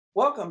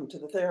Welcome to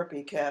the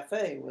Therapy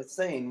Café with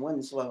Zane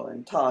Winslow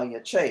and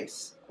Thalia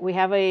Chase. We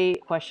have a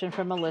question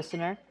from a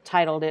listener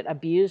titled it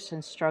Abused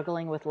and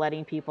Struggling with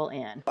Letting People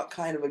In. What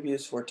kind of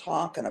abuse we're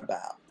talking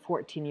about?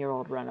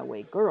 14-year-old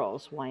runaway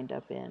girls wind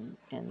up in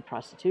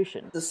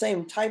prostitution. The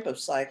same type of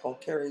cycle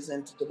carries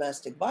into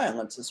domestic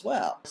violence as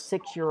well.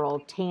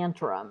 6-year-old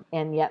tantrum,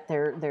 and yet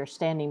they're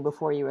standing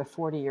before you, a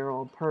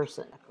 40-year-old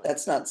person.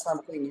 That's not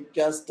something you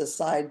just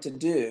decide to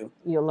do.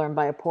 You'll learn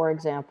by a poor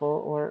example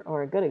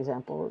or a good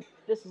example.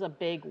 This is a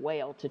big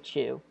whale to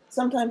chew.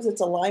 Sometimes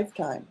it's a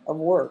lifetime of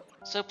work.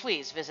 So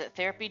please visit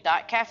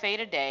therapy.cafe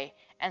today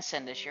and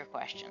send us your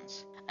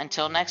questions.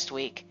 Until next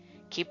week,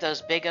 keep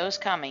those big O's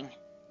coming.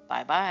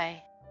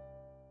 Bye-bye.